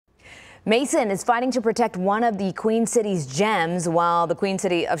Mason is fighting to protect one of the Queen City's gems, while the Queen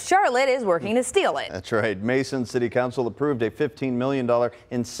City of Charlotte is working to steal it. That's right. Mason City Council approved a $15 million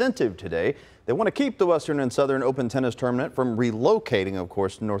incentive today. They want to keep the Western and Southern Open Tennis Tournament from relocating, of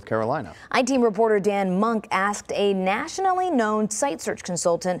course, to North Carolina. I-Team reporter Dan Monk asked a nationally known site search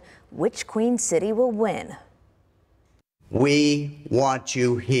consultant which Queen City will win. We want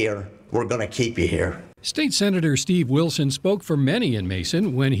you here. We're going to keep you here. State Senator Steve Wilson spoke for many in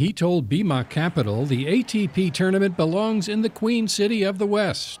Mason when he told Beemok Capital the ATP tournament belongs in the Queen City of the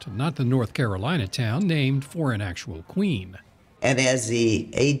West, not the North Carolina town named for an actual queen. And as the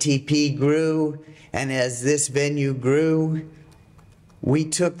ATP grew and as this venue grew, we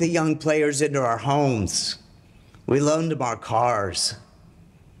took the young players into our homes. We loaned them our cars.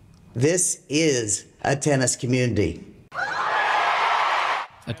 This is a tennis community.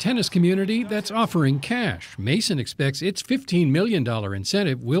 A tennis community that's offering cash. Mason expects its $15 million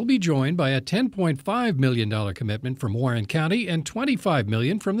incentive will be joined by a $10.5 million commitment from Warren County and $25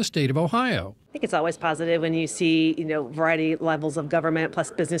 million from the state of Ohio. I think it's always positive when you see, variety levels of government plus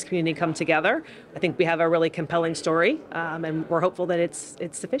business community come together. I think we have a really compelling story, and we're hopeful that it's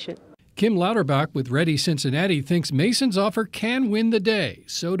sufficient. Kim Lauterbach with Ready Cincinnati thinks Mason's offer can win the day.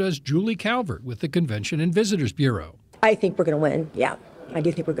 So does Julie Calvert with the Convention and Visitors Bureau. I think we're going to win, yeah. I do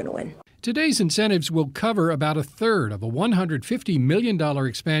think we're going to win. Today's incentives will cover about a third of a $150 million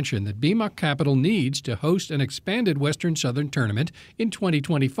expansion that Beemok Capital needs to host an expanded Western Southern tournament in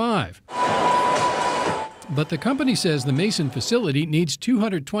 2025. But the company says the Mason facility needs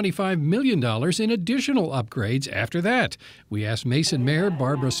 $225 million in additional upgrades after that. We asked Mason Mayor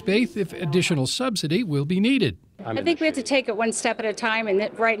Barbara Spaeth if additional subsidy will be needed. I think we have to take it one step at a time,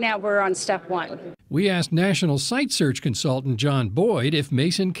 and right now we're on step one. We asked national site search consultant John Boyd if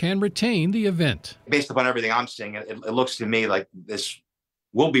Mason can retain the event. Based upon everything I'm seeing, it looks to me like this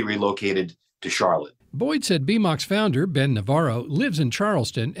will be relocated to Charlotte. Boyd said Beemok's founder, Ben Navarro, lives in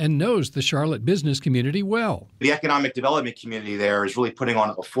Charleston and knows the Charlotte business community well. The economic development community there is really putting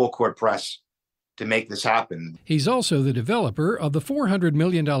on a full court press to make this happen. He's also the developer of the $400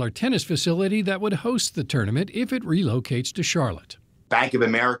 million tennis facility that would host the tournament if it relocates to Charlotte. Bank of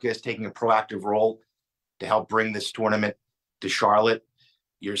America is taking a proactive role to help bring this tournament to Charlotte.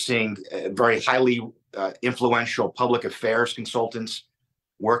 You're seeing very highly influential public affairs consultants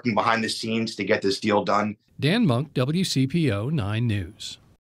working behind the scenes to get this deal done. Dan Monk, WCPO 9 News.